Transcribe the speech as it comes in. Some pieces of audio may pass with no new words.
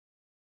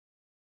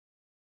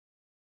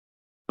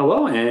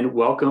Hello and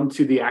welcome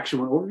to the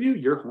Action1 overview,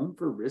 your home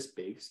for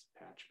risk-based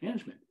patch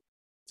management.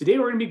 Today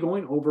we're going to be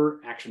going over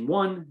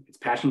Action1, its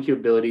patching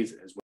capabilities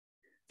as well.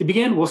 To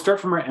begin, we'll start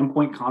from our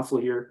endpoint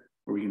console here,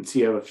 where we can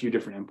see I have a few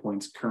different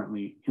endpoints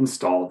currently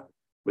installed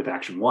with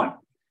Action1.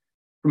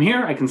 From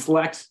here, I can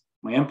select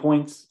my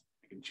endpoints.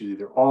 I can choose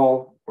either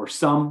all or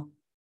some,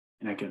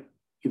 and I can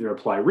either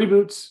apply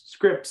reboots,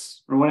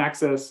 scripts, remote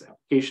access,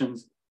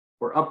 applications,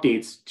 or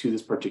updates to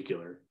this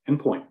particular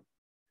endpoint.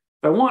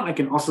 If I want, I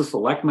can also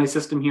select my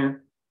system here.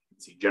 You can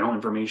see general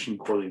information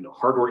correlating to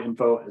hardware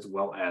info, as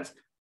well as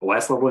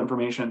OS level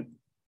information.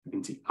 I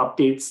can see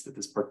updates that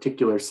this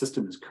particular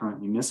system is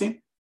currently missing.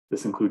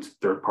 This includes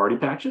third-party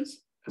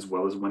patches, as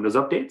well as Windows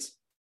updates.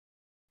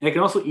 And I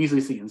can also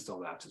easily see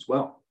installed apps as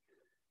well.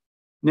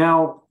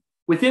 Now,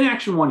 within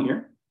Action1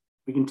 here,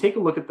 we can take a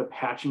look at the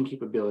patching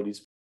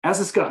capabilities. As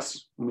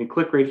discussed, when we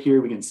click right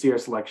here, we can see our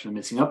selection of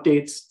missing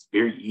updates. It's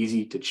very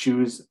easy to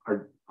choose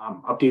our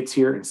updates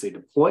here and say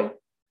deploy.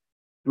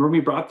 And we're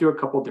going to be brought through a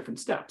couple of different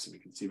steps. We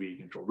can see we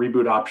control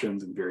reboot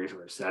options and various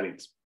other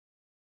settings.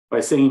 By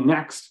saying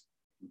next,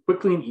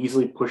 quickly and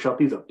easily push out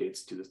these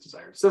updates to this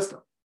desired system.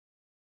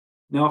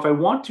 Now, if I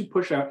want to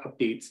push out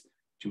updates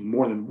to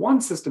more than one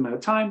system at a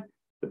time,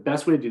 the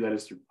best way to do that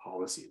is through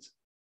policies.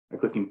 By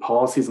clicking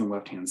policies on the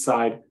left-hand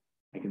side,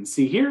 I can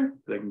see here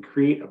that I can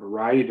create a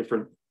variety of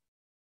different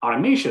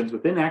automations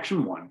within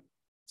Action1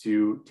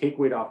 to take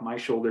weight off my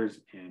shoulders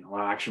and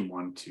allow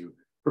Action1 to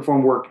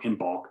perform work in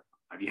bulk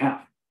on my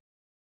behalf.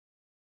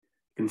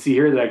 You can see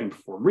here that I can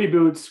perform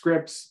reboots,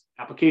 scripts,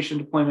 application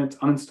deployments,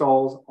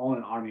 uninstalls, all in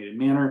an automated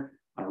manner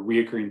on a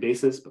recurring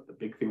basis. But the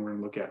big thing we're going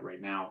to look at right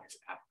now is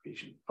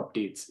application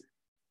updates.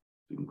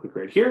 We can click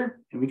right here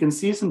and we can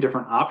see some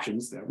different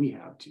options that we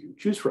have to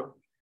choose from.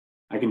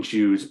 I can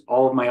choose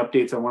all of my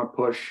updates I want to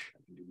push.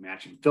 I can do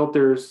matching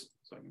filters,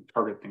 so I can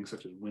target things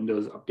such as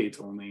Windows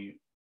updates only,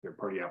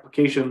 third-party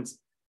applications.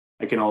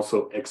 I can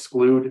also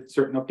exclude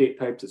certain update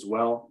types as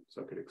well.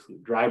 So I could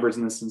exclude drivers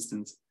in this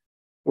instance,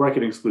 or I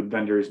could exclude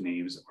vendors,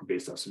 names, or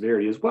based off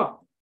severity as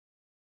well.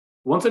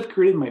 Once I've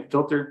created my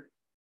filter,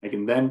 I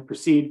can then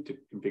proceed to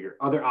configure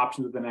other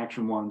options within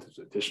Action1, such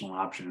as additional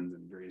options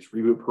and various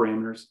reboot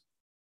parameters.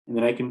 And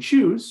then I can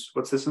choose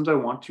what systems I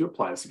want to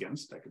apply this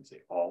against. I can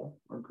say all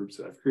or groups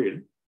that I've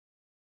created.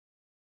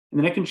 And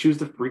then I can choose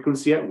the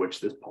frequency at which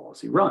this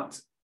policy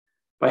runs.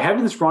 By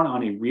having this run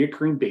on a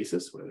reoccurring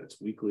basis, whether it's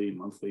weekly,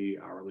 monthly,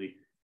 hourly,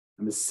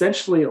 I'm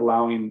essentially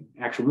allowing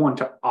Action1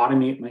 to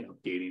automate my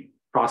updating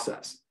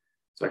process.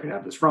 So I could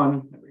have this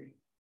run every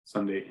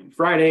Sunday and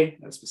Friday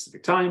at a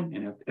specific time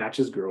and have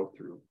patches grow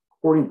through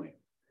accordingly.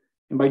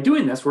 And by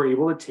doing this, we're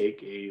able to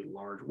take a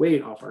large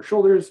weight off our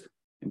shoulders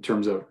in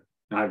terms of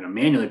not having to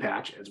manually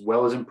patch, as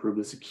well as improve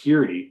the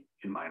security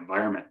in my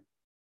environment.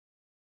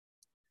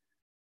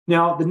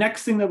 Now, the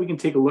next thing that we can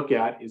take a look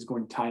at is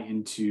going to tie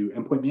into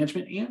endpoint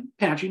management and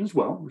patching as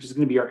well, which is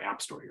going to be our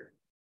App Store here.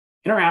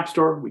 In our App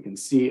Store, we can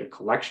see a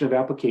collection of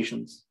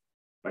applications.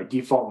 By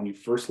default, when you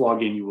first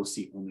log in, you will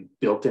see only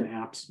built-in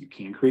apps. You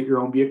can create your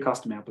own via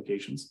custom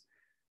applications,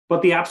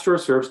 but the App Store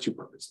serves two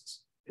purposes.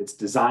 It's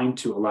designed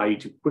to allow you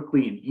to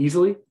quickly and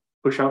easily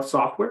push out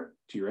software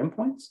to your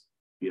endpoints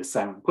via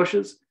silent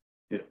pushes.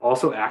 It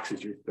also acts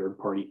as your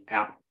third-party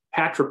app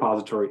patch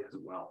repository as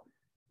well.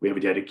 We have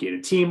a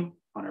dedicated team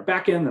on our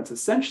backend that's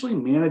essentially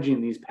managing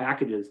these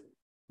packages,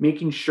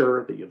 making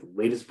sure that you have the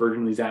latest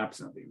version of these apps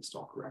and that they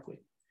install correctly.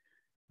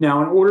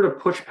 Now, in order to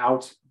push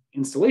out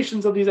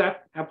installations of these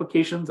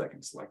applications, I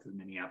can select as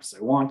many apps as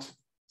I want,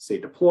 say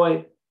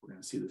deploy. We're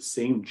going to see the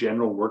same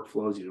general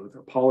workflows you do with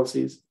our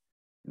policies,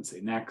 and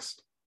say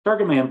next,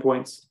 target my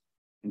endpoints,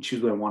 and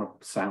choose what I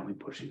want to silently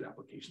push these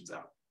applications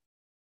out.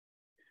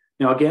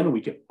 Now, again,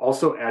 we can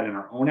also add in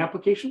our own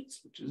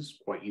applications, which is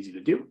quite easy to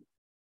do.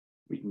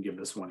 We can give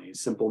this one a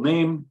simple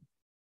name.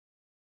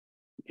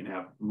 We can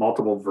have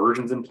multiple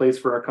versions in place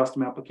for our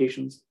custom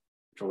applications,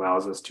 which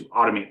allows us to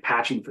automate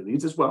patching for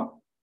these as well.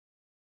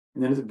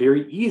 And then it's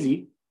very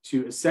easy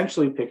to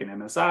essentially pick an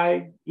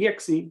MSI,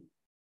 EXE,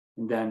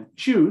 and then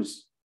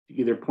choose to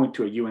either point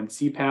to a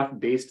UNC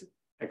path-based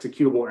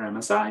executable or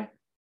MSI,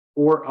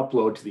 or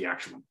upload to the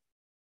Action1.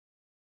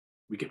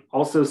 We can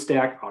also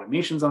stack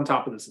automations on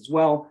top of this as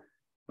well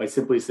by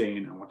simply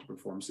saying, I want to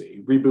perform, say,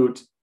 a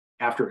reboot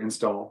after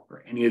install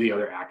or any of the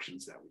other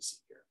actions that we see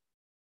here.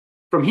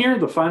 From here,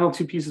 the final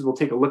two pieces we'll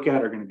take a look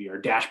at are going to be our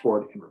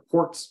dashboard and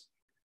reports.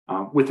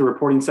 With the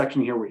reporting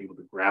section here, we're able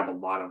to grab a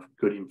lot of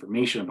good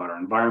information about our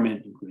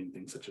environment, including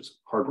things such as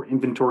hardware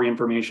inventory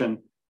information.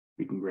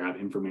 We can grab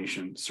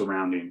information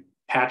surrounding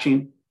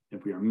patching,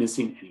 if we are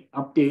missing any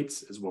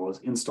updates, as well as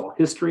install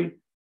history. In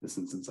this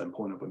instance, I'm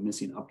pulling up a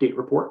missing update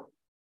report.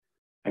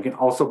 I can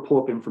also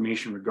pull up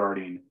information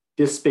regarding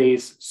disk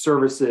space,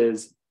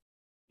 services,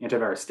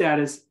 antivirus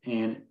status,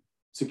 and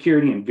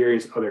security in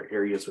various other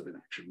areas within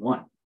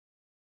Action1.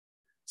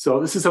 So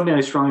this is something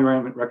I strongly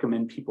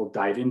recommend people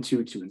dive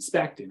into to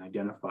inspect and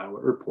identify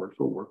what reports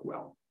will work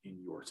well in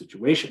your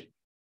situation.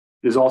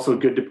 It is also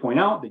good to point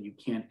out that you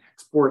can't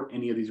export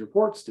any of these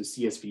reports to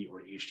CSV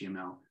or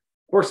HTML,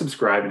 or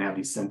subscribe and have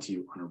these sent to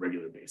you on a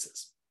regular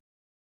basis.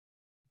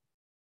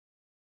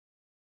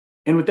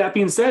 And with that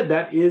being said,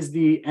 that is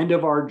the end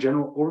of our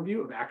general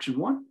overview of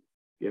Action1.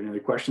 If you have any other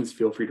questions,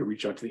 feel free to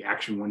reach out to the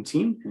Action1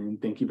 team.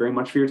 And thank you very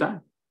much for your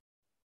time.